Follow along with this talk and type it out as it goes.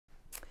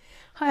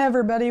Hi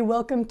everybody,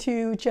 welcome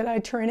to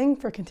Jedi Training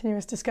for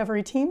Continuous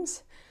Discovery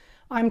Teams.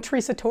 I'm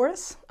Teresa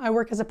Torres. I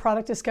work as a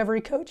product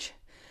discovery coach.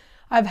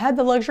 I've had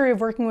the luxury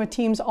of working with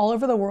teams all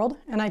over the world,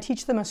 and I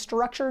teach them a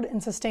structured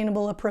and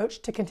sustainable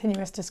approach to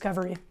continuous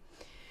discovery.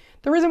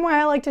 The reason why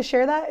I like to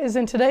share that is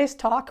in today's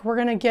talk, we're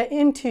going to get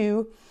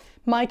into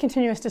my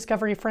continuous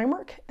discovery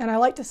framework, and I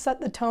like to set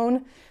the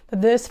tone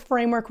that this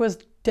framework was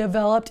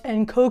developed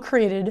and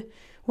co-created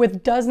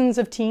with dozens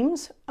of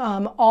teams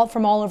all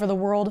from all over the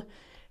world.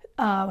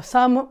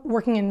 Some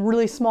working in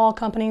really small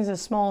companies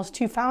as small as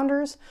 2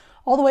 founders,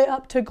 all the way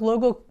up to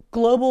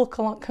global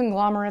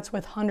conglomerates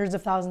with hundreds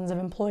of thousands of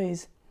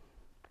employees.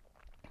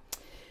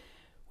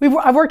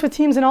 I've worked with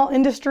teams in all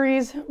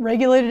industries,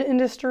 regulated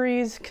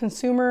industries,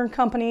 consumer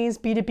companies,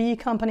 B2B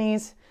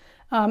companies,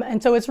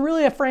 and so it's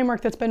really a framework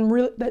that's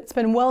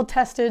been well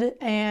tested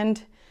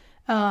and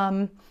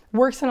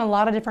works in a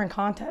lot of different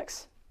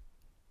contexts.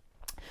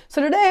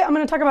 So today I'm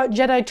going to talk about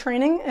Jedi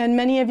training, and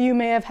many of you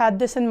may have had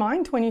this in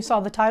mind when you saw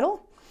the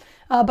title,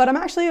 but I'm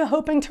actually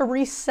hoping to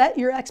reset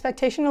your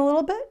expectation a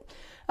little bit,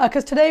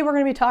 because today we're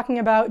going to be talking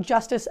about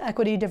justice,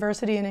 equity,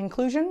 diversity, and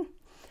inclusion.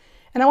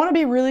 And I want to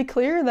be really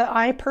clear that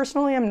I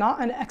personally am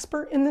not an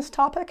expert in this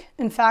topic.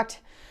 In fact,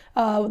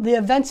 the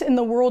events in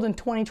the world in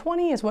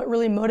 2020 is what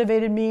really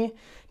motivated me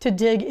to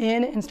dig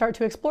in and start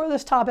to explore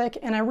this topic,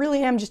 and I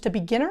really am just a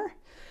beginner.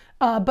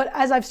 But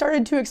as I've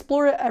started to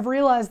explore it, I've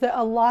realized that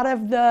a lot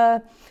of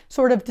the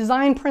sort of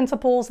design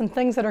principles and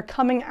things that are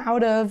coming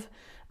out of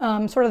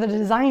sort of the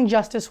design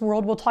justice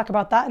world, we'll talk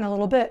about that in a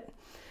little bit,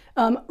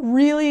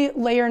 really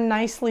layer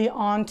nicely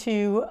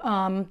onto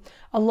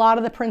a lot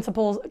of the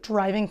principles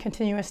driving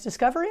continuous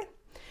discovery.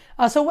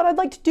 So what I'd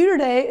like to do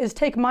today is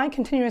take my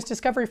continuous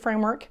discovery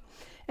framework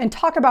and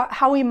talk about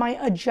how we might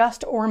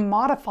adjust or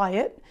modify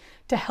it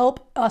to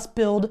help us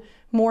build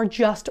more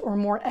just or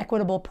more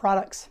equitable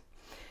products.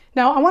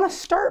 Now, I want to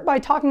start by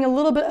talking a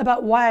little bit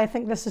about why I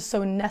think this is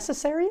so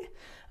necessary.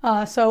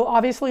 So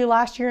obviously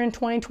last year in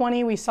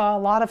 2020, we saw a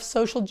lot of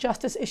social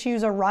justice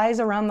issues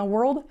arise around the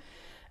world.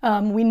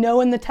 We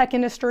know in the tech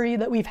industry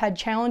that we've had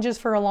challenges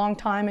for a long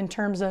time in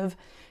terms of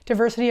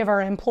diversity of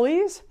our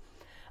employees.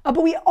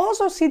 But we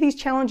also see these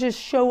challenges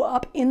show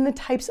up in the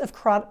types of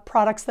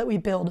products that we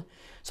build.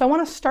 So I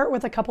want to start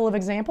with a couple of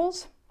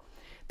examples.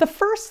 The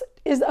first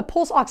is a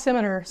pulse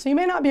oximeter. So you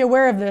may not be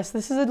aware of this.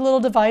 This is a little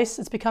device.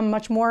 It's become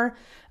much more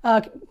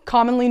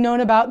commonly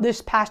known about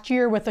this past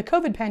year with the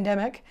COVID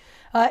pandemic.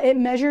 It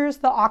measures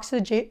the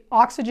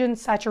oxygen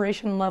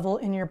saturation level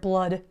in your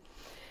blood.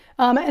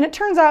 And it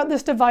turns out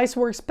this device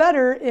works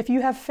better if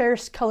you have fair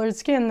colored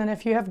skin than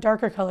if you have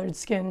darker colored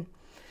skin.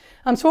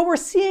 So what we're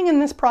seeing in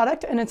this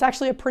product, and it's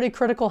actually a pretty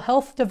critical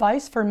health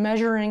device for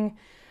measuring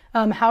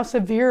how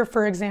severe,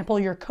 for example,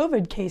 your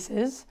COVID case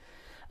is,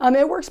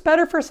 it works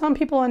better for some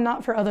people and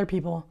not for other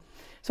people.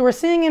 So we're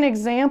seeing an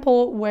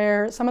example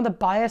where some of the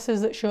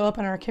biases that show up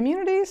in our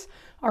communities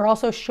are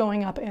also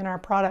showing up in our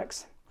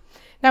products.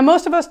 Now,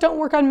 most of us don't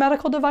work on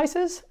medical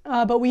devices,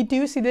 but we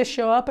do see this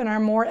show up in our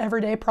more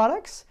everyday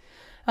products.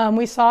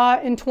 We saw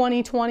in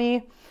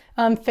 2020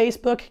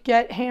 Facebook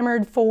get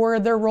hammered for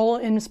their role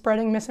in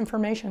spreading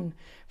misinformation,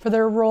 for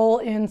their role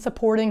in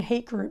supporting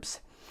hate groups.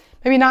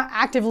 Maybe not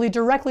actively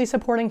directly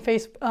supporting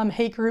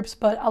hate groups,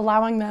 but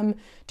allowing them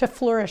to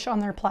flourish on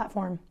their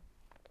platform.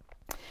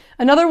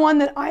 Another one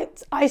that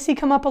I see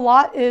come up a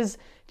lot is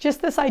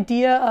just this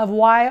idea of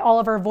why all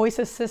of our voice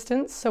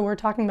assistants, so we're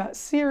talking about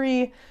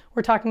Siri,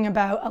 we're talking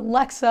about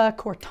Alexa,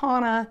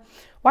 Cortana,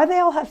 why they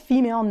all have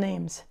female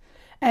names.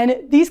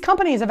 And these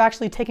companies have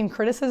actually taken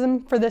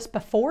criticism for this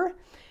before.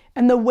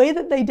 And the way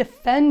that they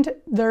defend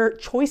their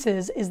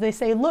choices is they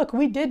say, look,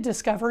 we did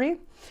discovery,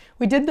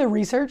 we did the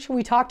research,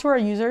 we talked to our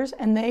users,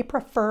 and they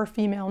prefer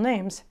female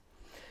names.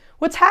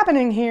 What's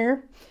happening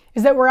here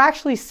is that we're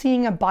actually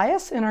seeing a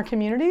bias in our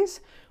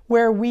communities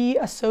where we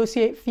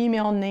associate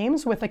female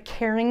names with a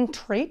caring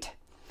trait,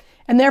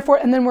 and then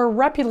we're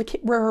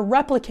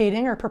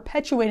replicating or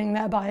perpetuating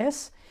that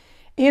bias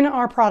in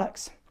our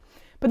products.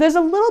 But there's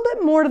a little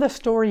bit more to the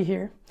story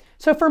here.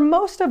 So for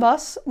most of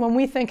us, when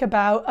we think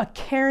about a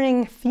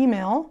caring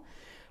female,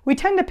 we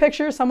tend to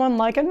picture someone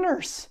like a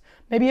nurse,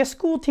 maybe a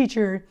school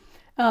teacher,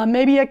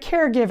 maybe a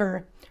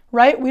caregiver,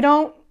 right? We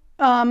don't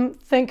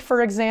think,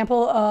 for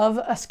example, of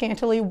a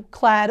scantily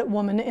clad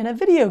woman in a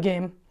video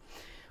game.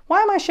 Why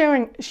am I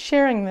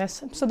sharing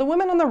this? So the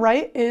woman on the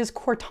right is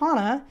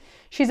Cortana.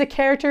 She's a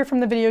character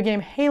from the video game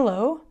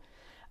Halo.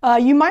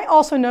 You might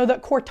also know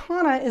that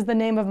Cortana is the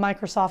name of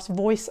Microsoft's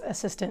voice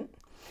assistant.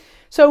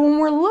 So when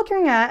we're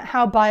looking at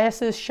how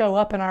biases show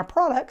up in our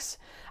products,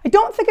 I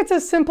don't think it's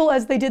as simple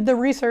as they did the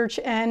research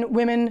and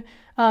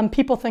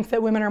people think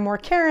that women are more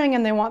caring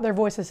and they want their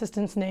voice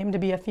assistant's name to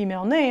be a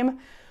female name.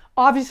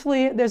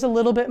 Obviously, there's a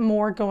little bit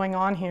more going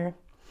on here.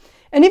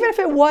 And even if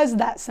it was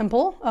that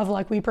simple, of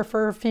like we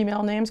prefer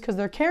female names because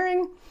they're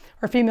caring,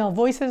 or female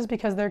voices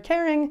because they're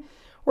caring,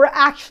 we're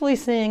actually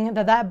seeing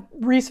that that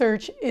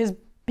research is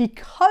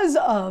because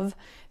of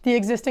the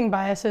existing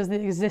biases,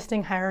 the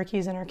existing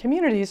hierarchies in our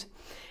communities.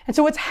 And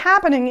so what's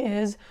happening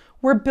is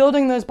we're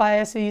building those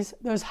biases,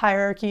 those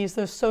hierarchies,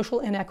 those social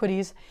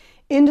inequities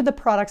into the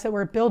products that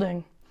we're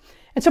building.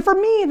 And so for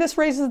me, this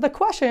raises the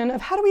question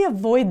of how do we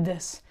avoid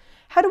this?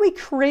 How do we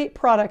create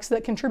products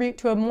that contribute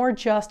to a more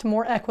just,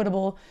 more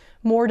equitable,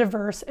 more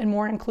diverse, and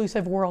more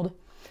inclusive world?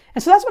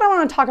 And so that's what I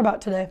want to talk about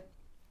today.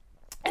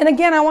 And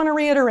again, I want to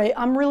reiterate,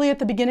 I'm really at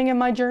the beginning of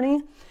my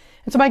journey.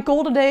 And so my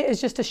goal today is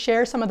just to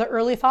share some of the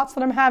early thoughts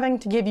that I'm having,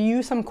 to give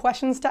you some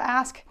questions to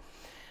ask.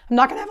 I'm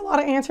not going to have a lot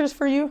of answers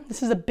for you.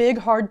 This is a big,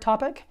 hard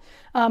topic,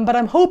 but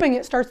I'm hoping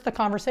it starts the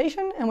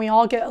conversation and we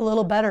all get a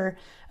little better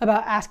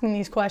about asking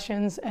these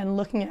questions and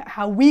looking at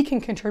how we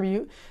can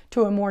contribute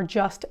to a more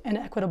just and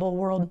equitable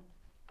world.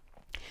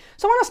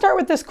 So I want to start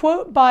with this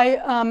quote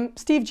by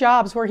Steve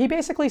Jobs, where he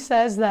basically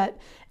says that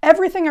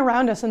everything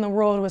around us in the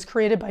world was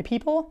created by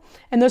people,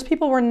 and those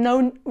people were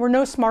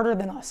no smarter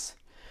than us,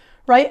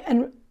 right?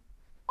 And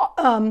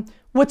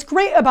what's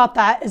great about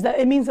that is that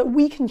it means that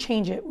we can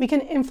change it. We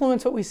can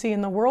influence what we see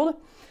in the world.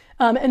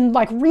 And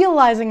like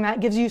realizing that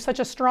gives you such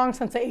a strong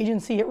sense of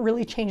agency, it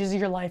really changes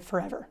your life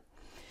forever.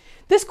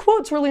 This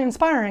quote's really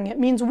inspiring. It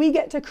means we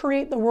get to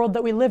create the world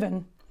that we live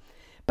in.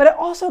 But it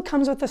also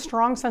comes with a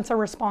strong sense of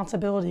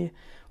responsibility.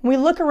 When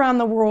we look around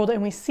the world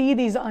and we see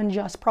these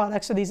unjust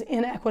products or these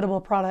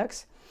inequitable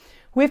products,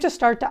 we have to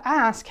start to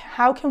ask,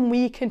 how can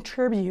we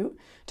contribute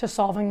to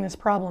solving this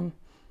problem?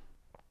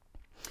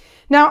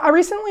 Now, I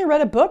recently read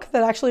a book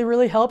that actually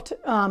really helped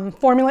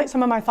formulate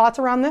some of my thoughts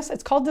around this.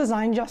 It's called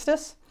Design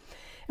Justice.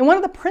 And one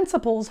of the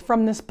principles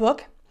from this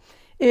book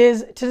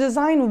is to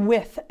design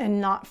with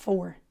and not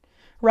for,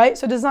 right?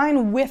 So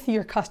design with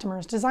your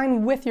customers,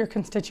 design with your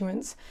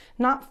constituents,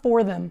 not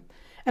for them.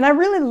 And I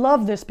really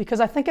love this because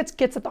I think it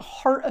gets at the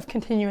heart of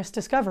continuous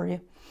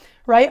discovery,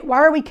 right? Why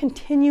are we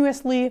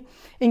continuously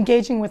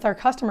engaging with our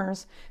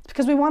customers? It's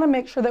because we want to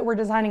make sure that we're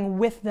designing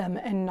with them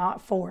and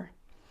not for.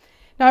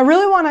 Now, I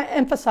really want to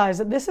emphasize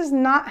that this is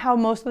not how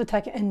most of the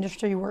tech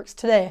industry works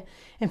today.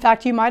 In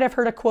fact, you might have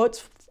heard of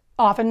quotes.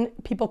 Often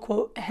people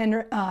quote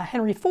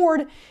Henry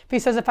Ford. If he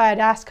says, if I had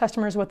asked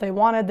customers what they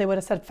wanted, they would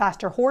have said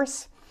faster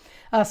horse.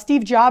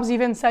 Steve Jobs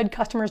even said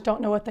customers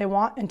don't know what they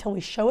want until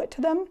we show it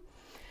to them.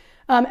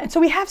 And so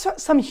we have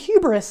some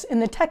hubris in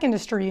the tech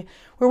industry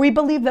where we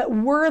believe that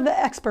we're the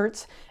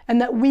experts and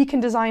that we can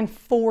design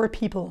for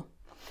people.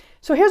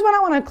 So here's what I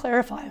want to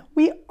clarify.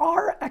 We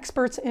are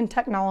experts in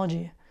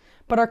technology,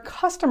 but our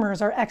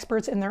customers are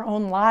experts in their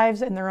own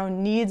lives and their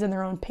own needs and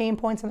their own pain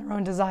points and their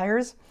own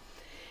desires.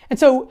 And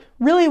so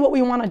really what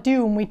we want to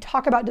do when we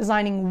talk about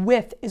designing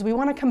with is we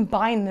want to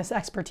combine this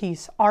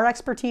expertise, our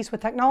expertise with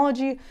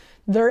technology,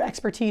 their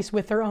expertise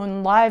with their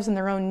own lives and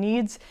their own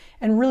needs,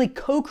 and really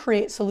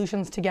co-create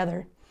solutions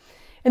together.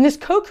 And this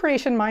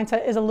co-creation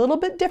mindset is a little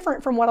bit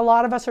different from what a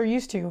lot of us are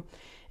used to.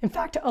 In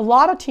fact, a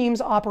lot of teams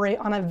operate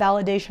on a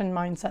validation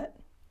mindset.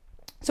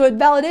 So a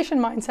validation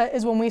mindset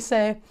is when we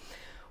say,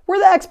 we're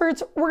the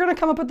experts, we're going to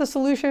come up with the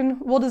solution,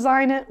 we'll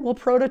design it, we'll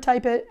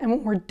prototype it, and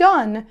when we're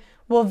done,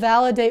 we'll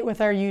validate with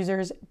our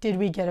users, did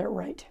we get it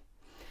right?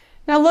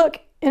 Now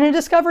look, in a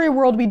discovery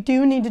world, we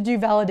do need to do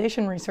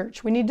validation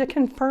research. We need to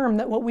confirm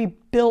that what we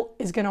built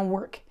is going to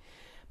work.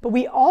 But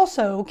we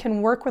also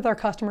can work with our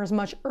customers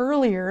much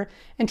earlier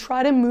and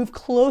try to move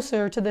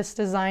closer to this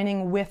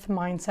designing with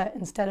mindset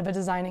instead of a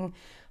designing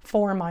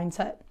for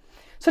mindset.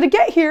 So to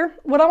get here,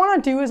 what I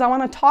want to do is I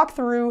want to talk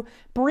through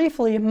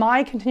briefly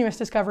my continuous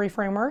discovery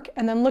framework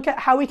and then look at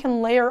how we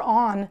can layer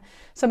on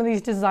some of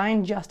these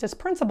design justice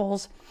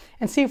principles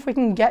and see if we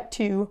can get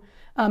to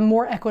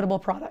more equitable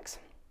products.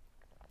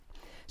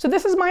 So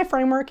this is my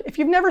framework. If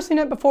you've never seen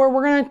it before,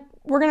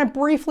 we're gonna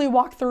briefly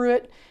walk through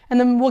it and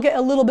then we'll get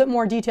a little bit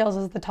more details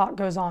as the talk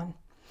goes on.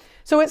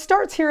 So it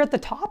starts here at the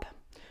top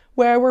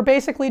where we're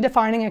basically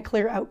defining a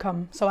clear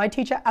outcome. So I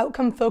teach an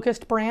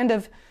outcome-focused brand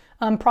of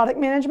product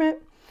management.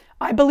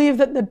 I believe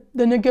that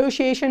the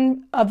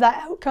negotiation of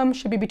that outcome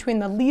should be between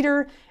the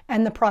leader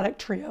and the product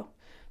trio.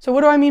 So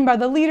what do I mean by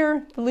the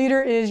leader? The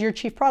leader is your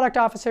chief product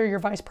officer, your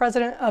vice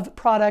president of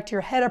product, your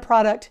head of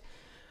product,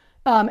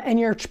 and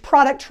your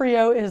product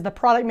trio is the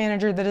product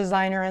manager, the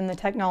designer, and the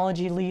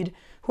technology lead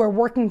who are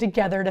working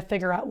together to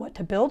figure out what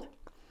to build.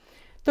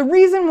 The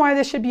reason why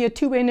this should be a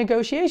two-way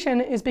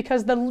negotiation is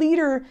because the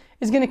leader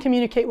is going to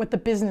communicate what the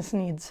business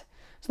needs.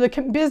 So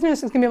the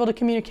business is going to be able to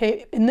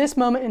communicate in this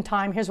moment in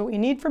time, here's what we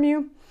need from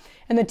you.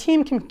 And the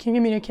team can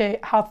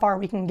communicate how far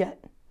we can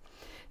get.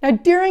 Now,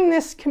 during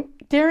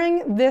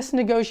this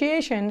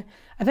negotiation,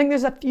 I think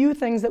there's a few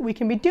things that we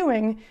can be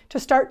doing to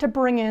start to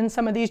bring in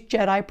some of these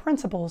Jedi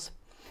principles.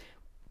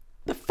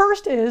 The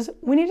first is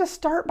we need to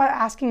start by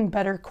asking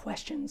better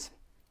questions.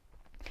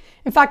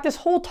 In fact, this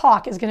whole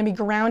talk is going to be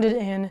grounded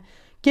in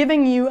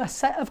giving you a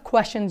set of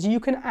questions you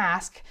can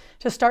ask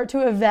to start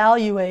to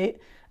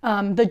evaluate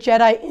the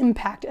Jedi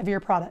impact of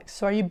your products.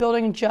 So are you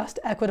building just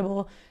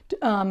equitable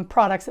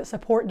products that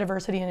support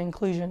diversity and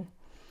inclusion?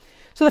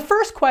 So the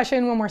first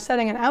question when we're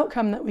setting an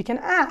outcome that we can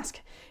ask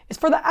is,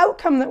 for the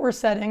outcome that we're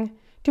setting,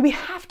 do we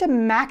have to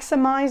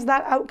maximize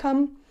that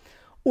outcome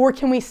or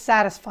can we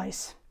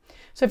satisfice?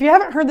 So if you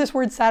haven't heard this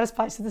word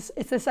satisfice,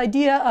 it's this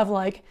idea of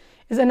like,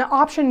 is an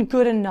option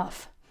good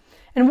enough?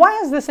 And why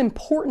is this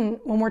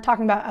important when we're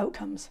talking about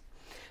outcomes?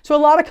 So a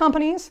lot of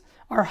companies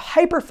are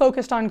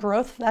hyper-focused on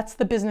growth. That's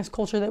the business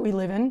culture that we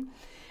live in.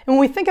 And when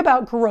we think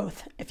about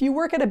growth, if you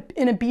work in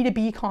a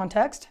B2B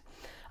context,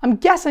 I'm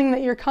guessing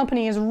that your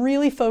company is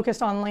really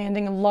focused on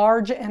landing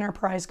large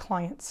enterprise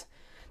clients.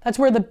 That's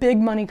where the big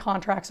money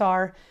contracts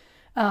are.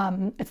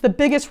 It's the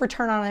biggest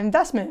return on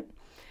investment.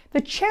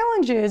 The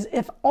challenge is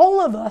if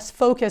all of us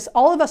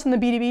in the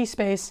B2B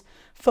space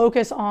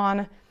focus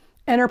on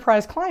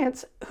enterprise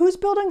clients, who's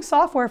building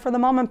software for the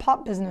mom and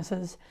pop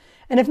businesses?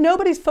 And if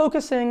nobody's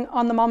focusing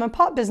on the mom and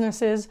pop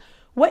businesses,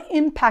 what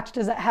impact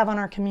does that have on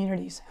our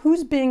communities?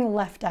 Who's being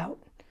left out,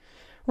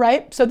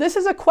 right? So this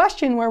is a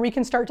question where we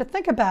can start to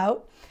think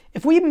about,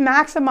 if we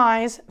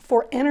maximize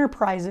for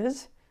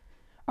enterprises,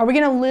 are we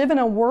going to live in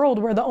a world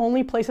where the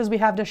only places we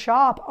have to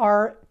shop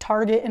are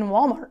Target and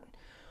Walmart?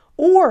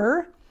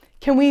 Or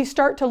can we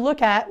start to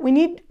look at,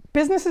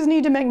 businesses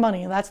need to make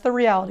money, that's the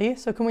reality.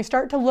 So can we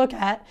start to look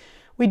at,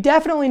 we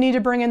definitely need to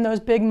bring in those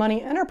big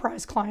money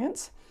enterprise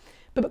clients,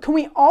 but can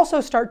we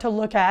also start to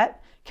look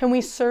at, can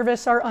we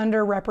service our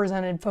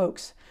underrepresented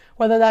folks?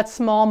 Whether that's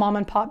small mom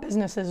and pop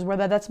businesses,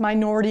 whether that's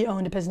minority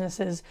owned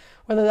businesses,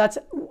 whether that's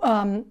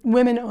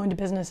women owned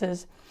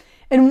businesses.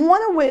 And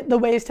one of the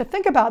ways to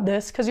think about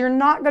this, because you're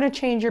not going to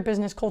change your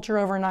business culture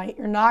overnight,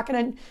 you're not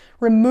going to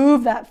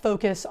remove that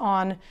focus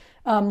on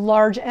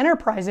large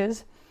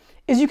enterprises,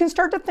 is you can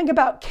start to think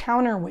about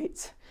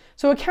counterweights.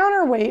 So a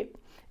counterweight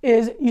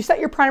is you set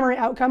your primary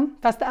outcome,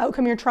 that's the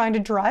outcome you're trying to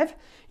drive.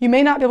 You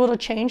may not be able to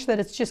change that,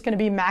 it's just going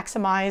to be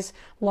maximize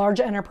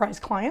large enterprise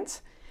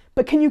clients,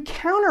 but can you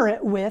counter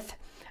it with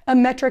a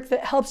metric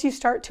that helps you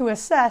start to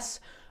assess,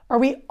 are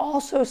we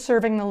also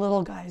serving the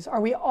little guys?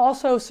 Are we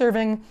also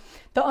serving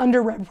the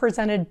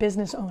underrepresented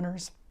business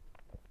owners?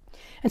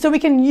 And so we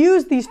can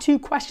use these two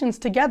questions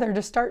together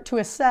to start to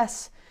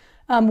assess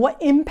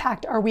what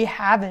impact are we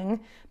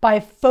having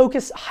by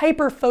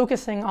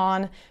hyper-focusing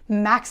on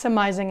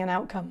maximizing an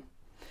outcome.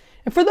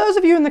 And for those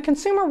of you in the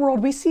consumer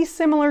world, we see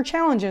similar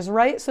challenges,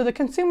 right? So the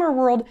consumer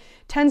world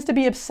tends to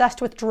be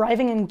obsessed with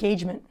driving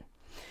engagement.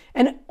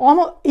 And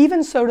almost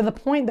even so to the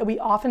point that we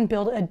often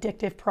build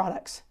addictive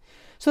products.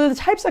 So the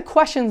types of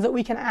questions that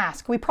we can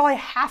ask, we probably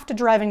have to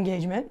drive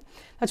engagement.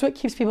 That's what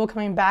keeps people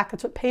coming back.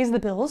 That's what pays the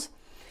bills.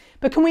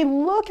 But can we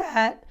look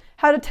at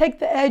how to take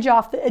the edge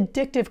off the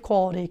addictive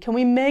quality? Can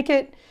we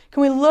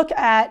look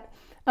at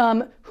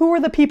who are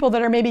the people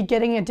that are maybe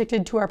getting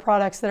addicted to our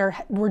products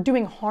that we're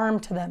doing harm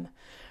to them,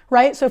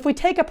 right? So if we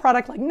take a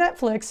product like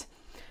Netflix,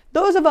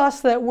 those of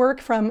us that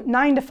work from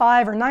 9 to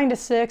 5 or 9 to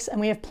 6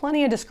 and we have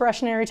plenty of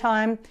discretionary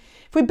time,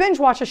 if we binge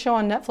watch a show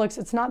on Netflix,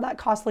 it's not that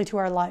costly to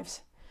our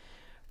lives.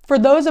 For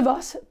those of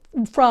us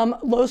from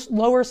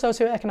lower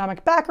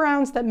socioeconomic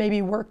backgrounds that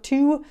maybe work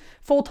 2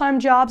 full-time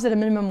jobs at a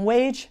minimum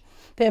wage,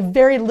 they have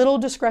very little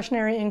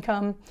discretionary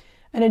income,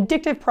 an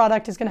addictive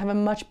product is going to have a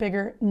much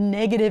bigger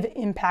negative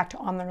impact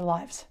on their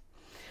lives.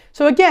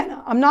 So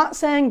again, I'm not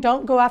saying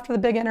don't go after the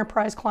big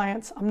enterprise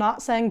clients. I'm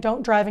not saying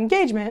don't drive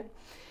engagement.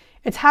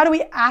 It's how do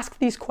we ask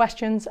these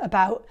questions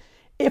about,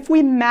 if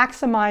we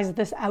maximize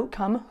this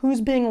outcome,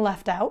 who's being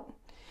left out?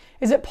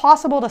 Is it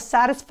possible to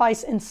satisfy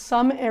in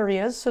some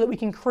areas so that we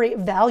can create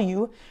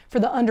value for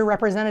the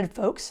underrepresented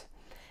folks?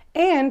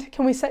 And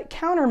can we set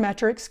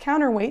countermetrics,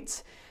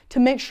 counterweights, to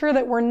make sure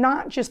that we're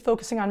not just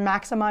focusing on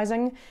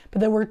maximizing,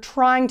 but that we're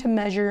trying to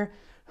measure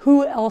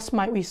who else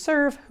might we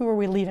serve, who are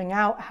we leaving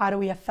out, how do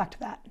we affect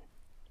that?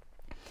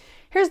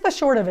 Here's the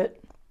short of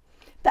it.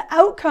 The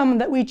outcome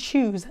that we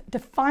choose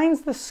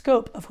defines the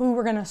scope of who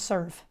we're going to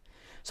serve.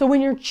 So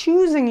when you're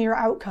choosing your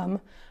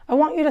outcome, I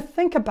want you to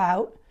think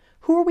about,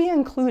 who are we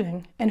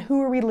including and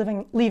who are we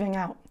leaving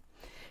out?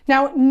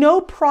 Now,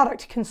 no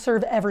product can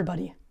serve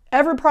everybody.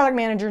 Every product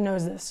manager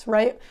knows this,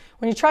 right?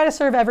 When you try to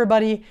serve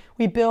everybody,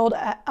 we build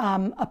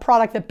a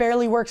product that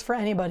barely works for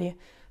anybody.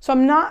 So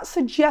I'm not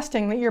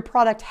suggesting that your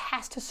product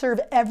has to serve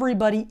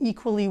everybody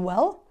equally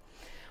well.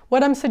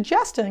 What I'm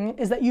suggesting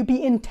is that you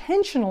be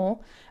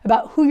intentional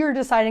about who you're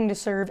deciding to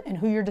serve and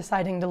who you're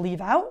deciding to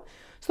leave out,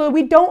 so that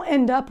we don't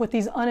end up with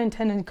these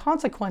unintended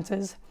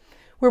consequences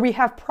where we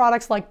have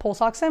products like pulse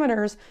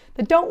oximeters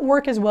that don't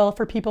work as well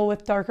for people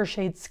with darker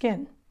shade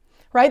skin,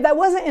 right? That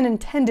wasn't an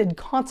intended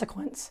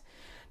consequence.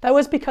 That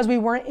was because we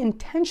weren't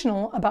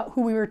intentional about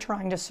who we were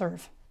trying to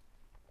serve.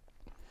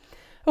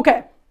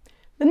 Okay,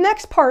 the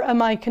next part of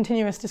my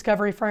continuous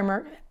discovery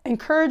framework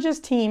encourages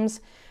teams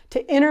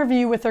to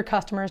interview with their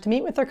customers, to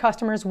meet with their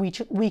customers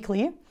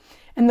weekly.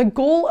 And the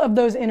goal of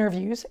those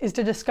interviews is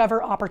to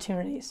discover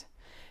opportunities.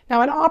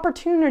 Now, an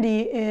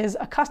opportunity is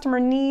a customer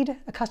need,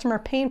 a customer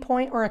pain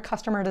point, or a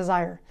customer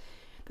desire.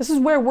 This is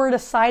where we're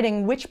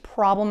deciding which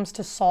problems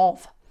to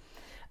solve.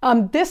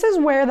 This is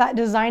where that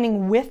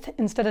designing with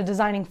instead of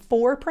designing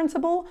for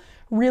principle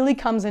really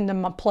comes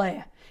into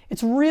play.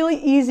 It's really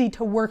easy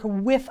to work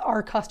with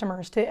our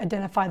customers to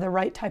identify the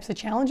right types of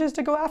challenges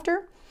to go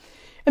after.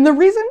 And the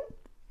reason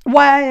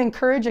why I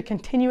encourage a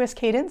continuous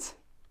cadence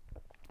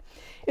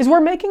is we're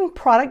making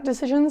product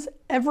decisions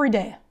every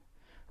day,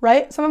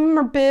 right? Some of them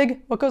are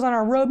big. What goes on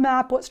our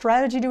roadmap? What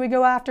strategy do we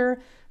go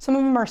after? Some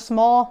of them are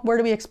small. Where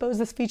do we expose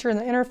this feature in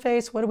the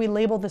interface? What do we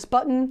label this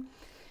button?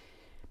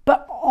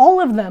 But all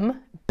of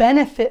them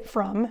benefit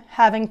from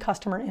having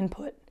customer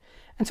input.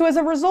 And so as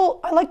a result,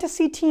 I like to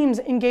see teams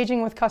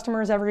engaging with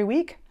customers every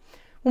week.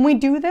 When we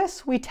do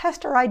this, we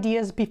test our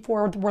ideas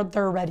before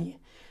they're ready.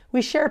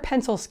 We share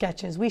pencil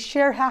sketches. We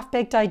share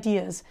half-baked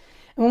ideas.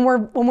 And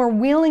when we're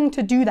willing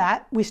to do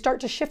that, we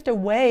start to shift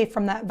away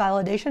from that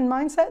validation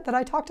mindset that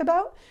I talked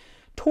about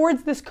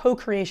towards this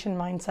co-creation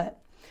mindset,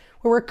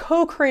 where we're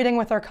co-creating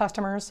with our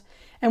customers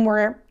and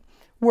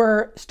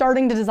we're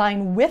starting to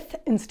design with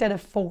instead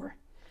of for.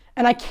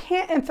 And I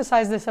can't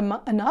emphasize this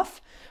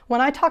enough. When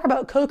I talk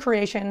about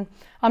co-creation,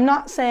 I'm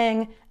not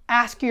saying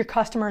ask your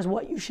customers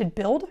what you should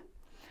build.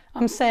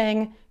 I'm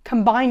saying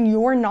combine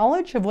your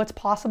knowledge of what's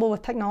possible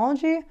with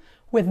technology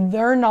with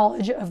their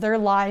knowledge of their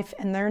life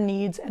and their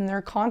needs and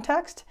their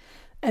context,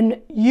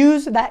 and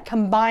use that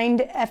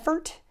combined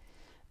effort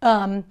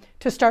to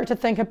start to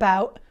think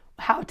about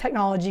how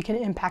technology can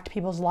impact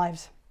people's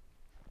lives.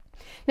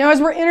 Now, as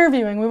we're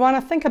interviewing, we want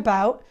to think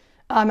about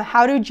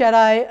how do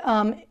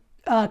JEDI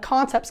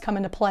concepts come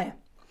into play.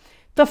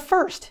 The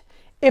first,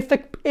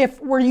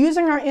 if we're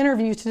using our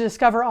interviews to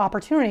discover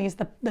opportunities,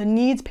 the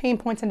needs, pain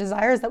points, and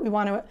desires that we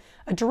want to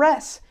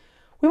address,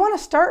 we want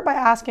to start by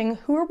asking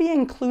who are we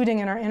including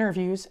in our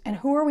interviews and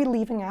who are we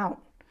leaving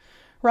out,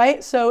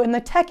 right? So in the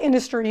tech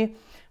industry,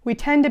 we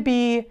tend to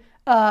be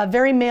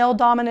very male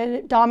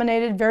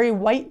dominated, very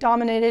white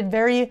dominated,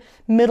 very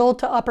middle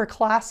to upper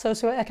class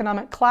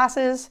socioeconomic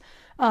classes,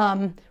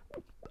 very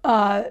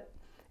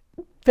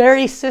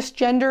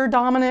cisgender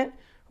dominant,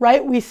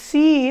 right? We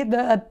see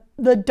the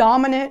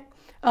dominant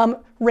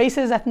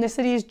races,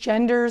 ethnicities,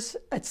 genders,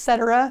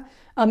 etc.,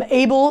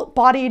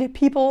 able-bodied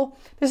people.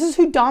 This is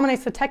who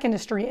dominates the tech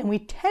industry, and we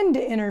tend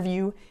to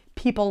interview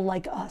people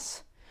like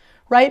us,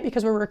 right?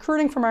 Because we're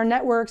recruiting from our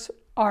networks.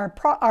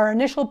 Our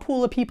initial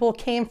pool of people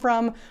came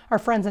from our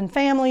friends and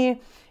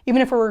family.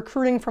 Even if we're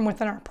recruiting from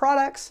within our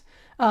products,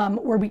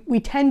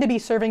 we tend to be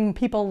serving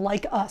people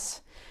like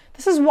us.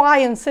 This is why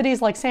in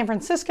cities like San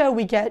Francisco,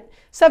 we get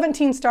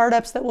 17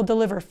 startups that will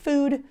deliver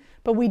food,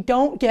 but we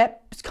don't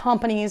get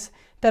companies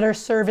that are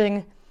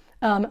serving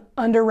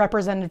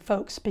underrepresented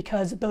folks,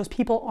 because those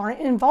people aren't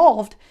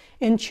involved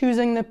in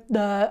choosing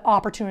the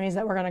opportunities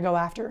that we're going to go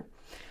after.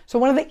 So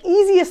one of the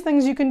easiest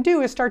things you can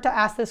do is start to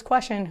ask this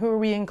question: who are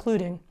we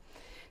including?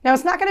 Now,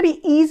 it's not going to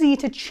be easy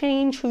to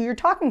change who you're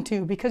talking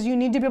to, because you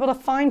need to be able to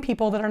find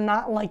people that are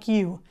not like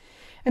you.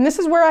 And this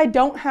is where I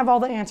don't have all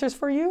the answers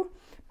for you,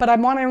 but I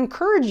want to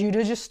encourage you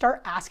to just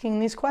start asking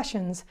these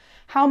questions.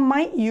 How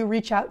might you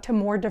reach out to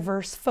more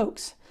diverse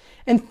folks?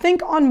 And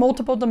think on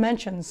multiple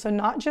dimensions, so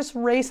not just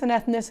race and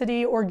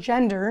ethnicity or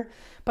gender,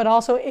 but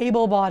also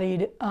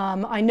able-bodied.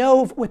 I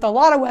know with a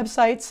lot of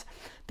websites,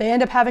 they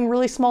end up having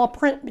really small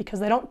print because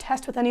they don't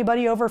test with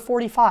anybody over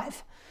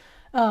 45.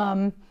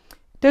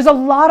 There's a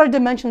lot of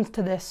dimensions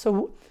to this.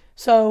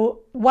 So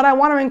what I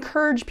want to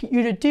encourage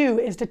you to do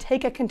is to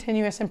take a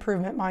continuous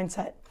improvement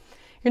mindset.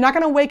 You're not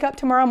going to wake up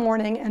tomorrow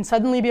morning and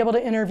suddenly be able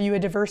to interview a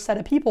diverse set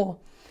of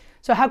people.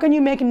 So how can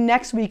you make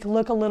next week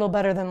look a little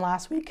better than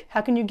last week?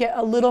 How can you get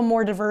a little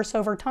more diverse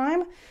over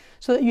time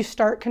so that you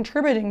start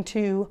contributing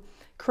to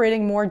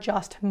creating more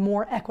just,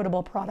 more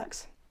equitable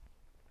products?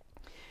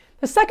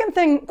 The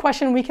second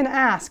question we can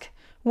ask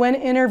when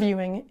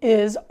interviewing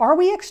is, are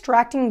we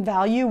extracting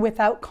value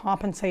without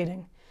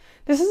compensating?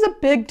 This is a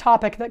big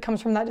topic that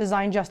comes from that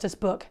Design Justice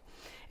book.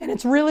 And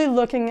it's really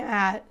looking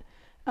at,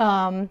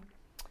 are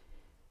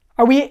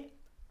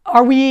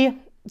we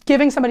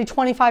giving somebody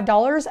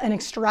 $25 and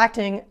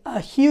extracting a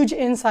huge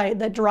insight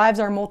that drives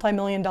our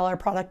multi-million-dollar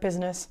product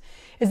business?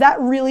 Is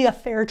that really a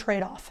fair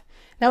trade-off?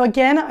 Now,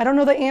 again, I don't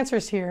know the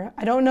answers here.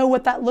 I don't know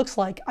what that looks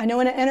like. I know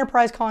in an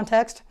enterprise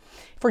context,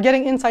 if we're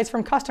getting insights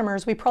from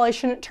customers, we probably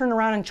shouldn't turn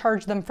around and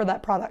charge them for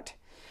that product.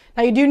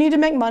 Now, you do need to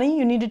make money.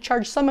 You need to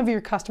charge some of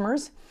your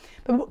customers.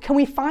 But can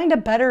we find a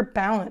better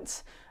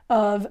balance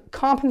of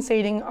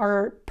compensating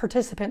our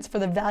participants for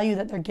the value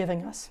that they're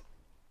giving us?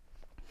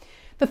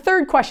 The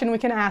third question we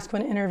can ask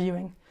when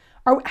interviewing,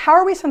 how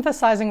are we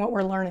synthesizing what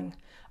we're learning?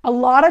 A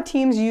lot of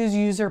teams use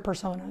user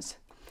personas.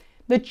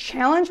 The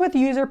challenge with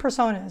user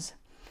personas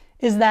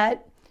is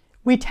that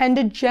we tend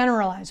to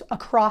generalize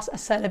across a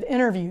set of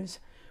interviews.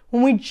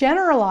 When we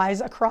generalize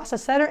across a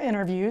set of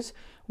interviews,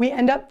 we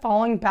end up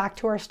falling back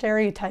to our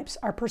stereotypes.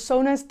 Our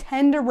personas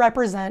tend to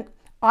represent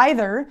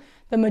either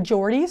the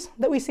majorities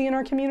that we see in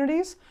our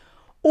communities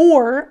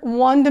or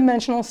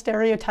one-dimensional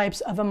stereotypes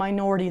of a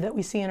minority that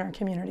we see in our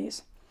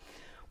communities.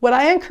 What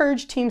I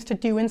encourage teams to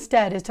do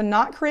instead is to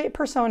not create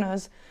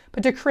personas,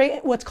 but to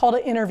create what's called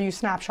an interview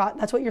snapshot.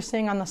 That's what you're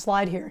seeing on the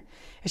slide here.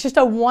 It's just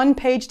a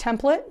one-page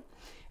template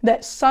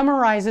that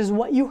summarizes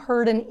what you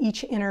heard in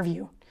each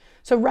interview.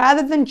 So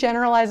rather than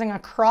generalizing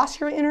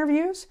across your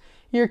interviews,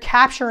 you're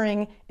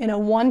capturing in a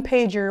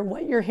one-pager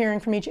what you're hearing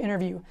from each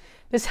interview.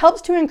 This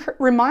helps to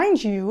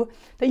remind you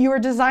that you are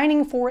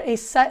designing for a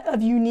set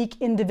of unique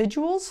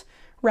individuals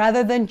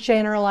rather than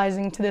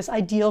generalizing to this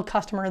ideal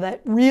customer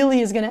that really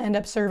is going to end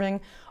up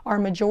serving our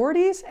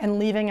majorities and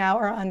leaving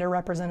out our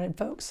underrepresented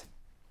folks.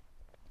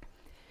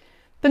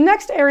 The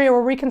next area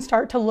where we can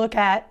start to look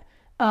at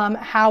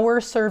how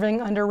we're serving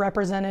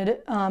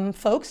underrepresented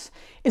folks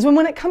is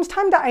when it comes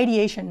time to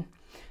ideation.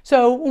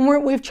 So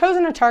when we've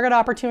chosen a target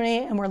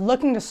opportunity and we're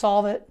looking to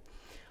solve it,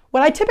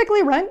 what I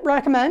typically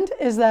recommend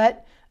is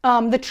that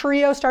the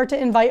trio start to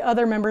invite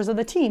other members of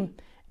the team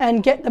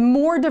and get the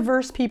more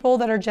diverse people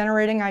that are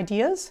generating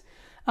ideas,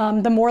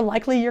 the more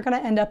likely you're going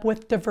to end up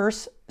with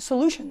diverse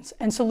solutions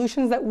and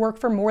solutions that work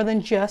for more than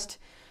just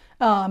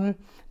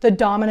the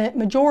dominant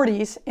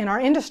majorities in our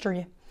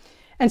industry.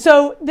 And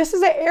so this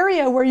is an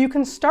area where you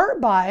can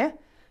start by,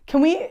 can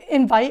we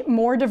invite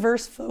more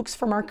diverse folks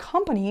from our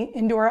company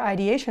into our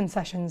ideation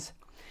sessions?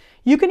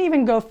 You can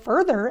even go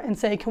further and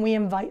say, can we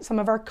invite some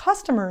of our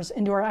customers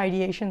into our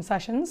ideation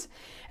sessions?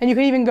 And you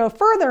can even go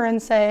further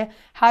and say,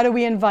 how do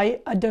we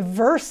invite a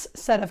diverse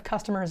set of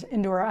customers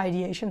into our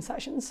ideation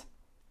sessions?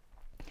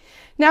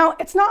 Now,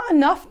 it's not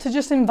enough to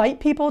just invite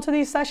people to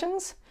these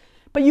sessions,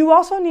 but you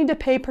also need to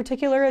pay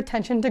particular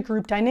attention to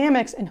group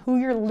dynamics and who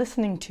you're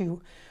listening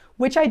to.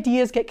 Which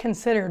ideas get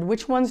considered?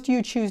 Which ones do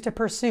you choose to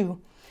pursue?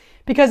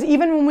 Because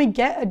even when we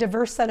get a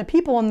diverse set of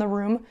people in the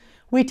room,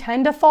 we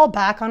tend to fall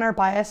back on our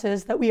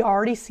biases that we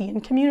already see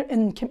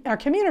in our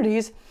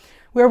communities,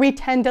 where we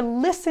tend to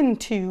listen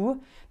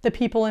to the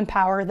people in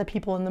power, the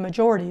people in the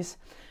majorities.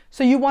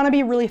 So you want to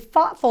be really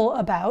thoughtful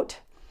about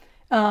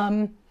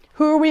who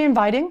are we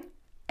inviting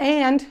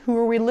and who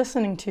are we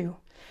listening to.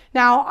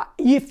 Now,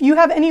 if you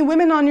have any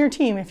women on your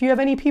team, if you have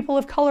any people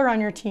of color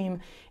on your team,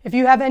 if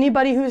you have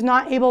anybody who's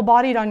not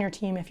able-bodied on your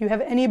team, if you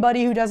have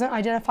anybody who doesn't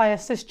identify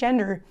as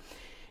cisgender,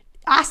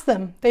 ask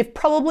them. They've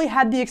probably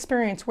had the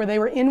experience where they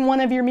were in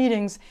one of your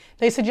meetings,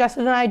 they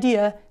suggested an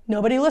idea,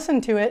 nobody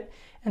listened to it,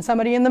 and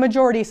somebody in the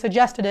majority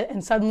suggested it,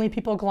 and suddenly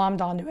people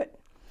glommed onto it.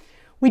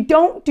 We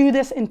don't do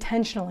this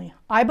intentionally.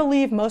 I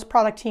believe most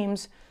product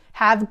teams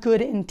have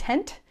good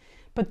intent,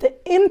 but the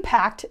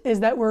impact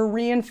is that we're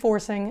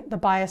reinforcing the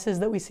biases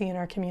that we see in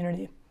our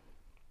community.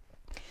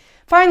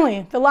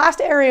 Finally, the last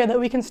area that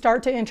we can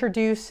start to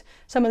introduce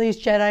some of these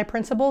JEDI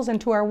principles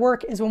into our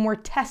work is when we're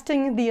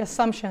testing the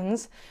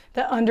assumptions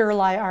that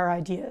underlie our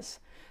ideas.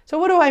 So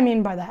what do I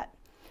mean by that?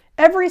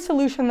 Every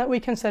solution that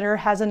we consider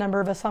has a number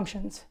of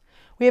assumptions.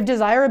 We have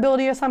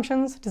desirability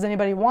assumptions. Does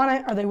anybody want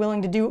it? Are they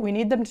willing to do what we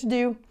need them to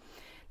do?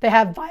 They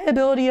have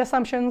viability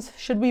assumptions.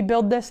 Should we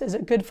build this? Is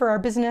it good for our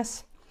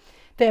business?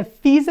 They have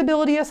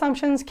feasibility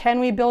assumptions. Can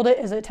we build it?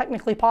 Is it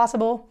technically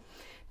possible?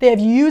 They have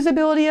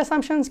usability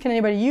assumptions. Can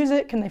anybody use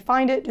it? Can they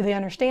find it? Do they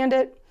understand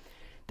it?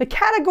 The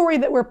category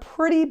that we're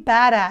pretty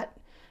bad at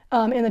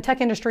in the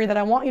tech industry that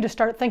I want you to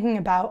start thinking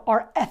about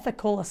are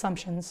ethical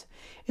assumptions.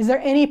 Is there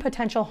any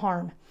potential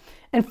harm?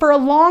 And for a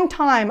long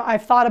time,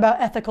 I've thought about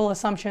ethical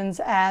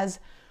assumptions as,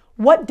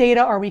 what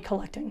data are we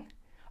collecting?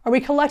 Are we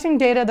collecting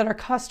data that our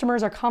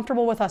customers are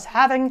comfortable with us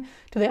having?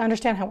 Do they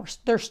understand how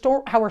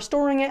we're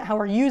storing it, how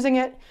we're using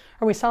it?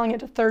 Are we selling it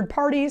to third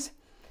parties?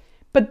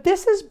 But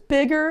this is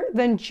bigger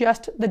than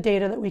just the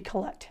data that we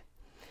collect.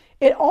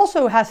 It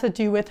also has to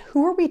do with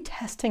who are we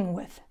testing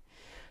with.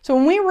 So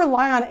when we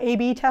rely on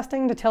A/B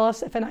testing to tell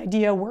us if an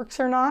idea works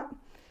or not,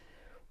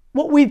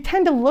 what we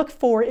tend to look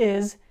for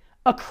is,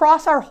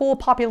 across our whole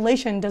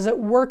population, does it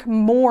work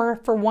more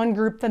for one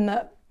group than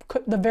the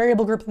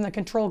variable group than the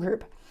control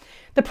group?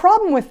 The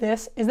problem with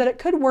this is that it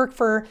could work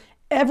for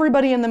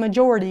everybody in the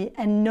majority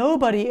and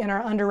nobody in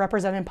our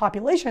underrepresented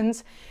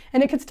populations,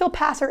 and it could still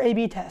pass our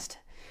A/B test.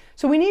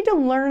 So we need to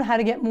learn how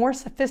to get more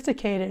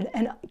sophisticated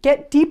and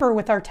get deeper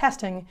with our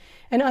testing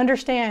and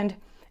understand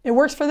it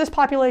works for this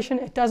population,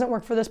 it doesn't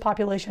work for this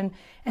population,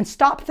 and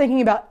stop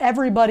thinking about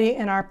everybody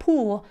in our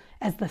pool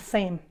as the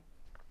same.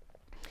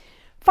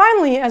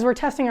 Finally, as we're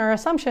testing our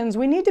assumptions,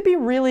 we need to be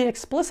really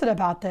explicit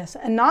about this,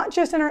 and not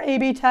just in our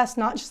A/B tests,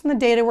 not just in the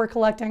data we're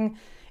collecting,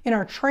 in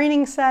our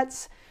training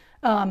sets,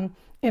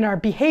 in our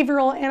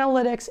behavioral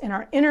analytics, in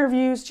our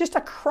interviews, just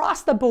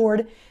across the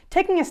board,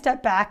 taking a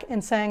step back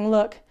and saying,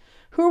 look,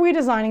 who are we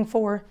designing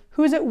for?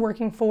 Who's it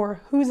working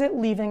for? Who's it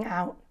leaving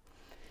out?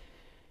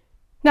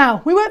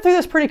 Now, we went through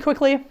this pretty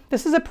quickly.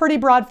 This is a pretty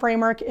broad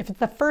framework. If it's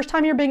the first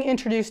time you're being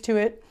introduced to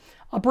it,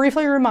 I'll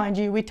briefly remind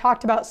you, we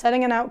talked about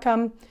setting an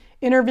outcome,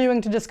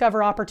 interviewing to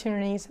discover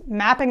opportunities,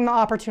 mapping the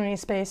opportunity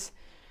space,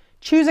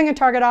 choosing a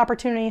target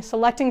opportunity,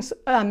 selecting,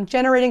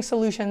 generating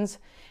solutions,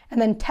 and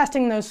then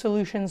testing those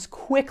solutions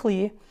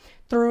quickly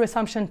through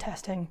assumption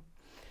testing.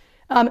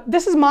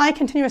 This is my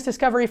continuous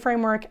discovery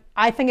framework.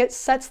 I think it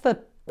sets the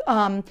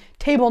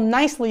table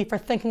nicely for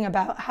thinking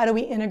about how do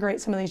we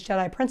integrate some of these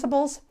JEDI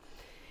principles.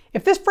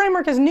 If this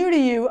framework is new to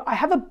you, I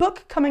have a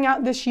book coming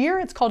out this year.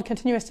 It's called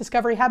Continuous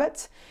Discovery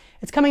Habits.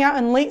 It's coming out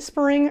in late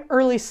spring,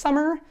 early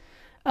summer.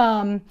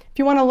 If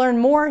you want to learn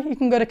more, you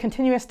can go to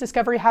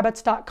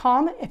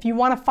continuousdiscoveryhabits.com. If you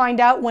want to find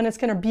out when it's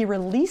going to be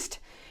released,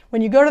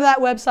 when you go to that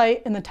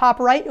website, in the top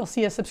right, you'll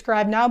see a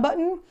subscribe now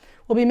button.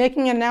 We'll be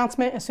making an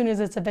announcement as soon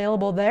as it's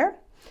available there.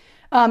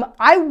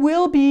 I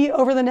will be,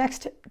 over the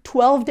next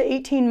 12 to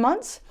 18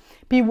 months,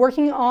 be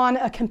working on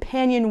a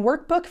companion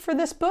workbook for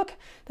this book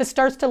that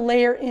starts to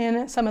layer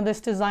in some of this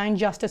design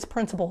justice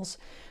principles.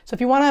 So if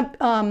you want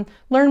to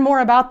learn more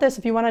about this,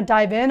 if you want to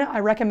dive in, I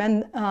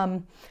recommend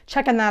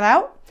checking that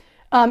out.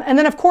 And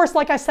then, of course,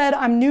 like I said,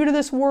 I'm new to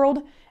this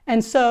world.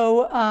 And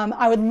so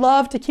I would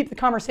love to keep the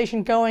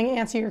conversation going,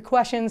 answer your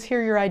questions,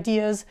 hear your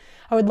ideas.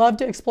 I would love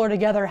to explore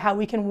together how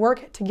we can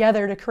work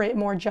together to create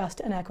more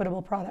just and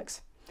equitable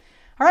products.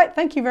 All right,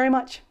 thank you very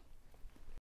much.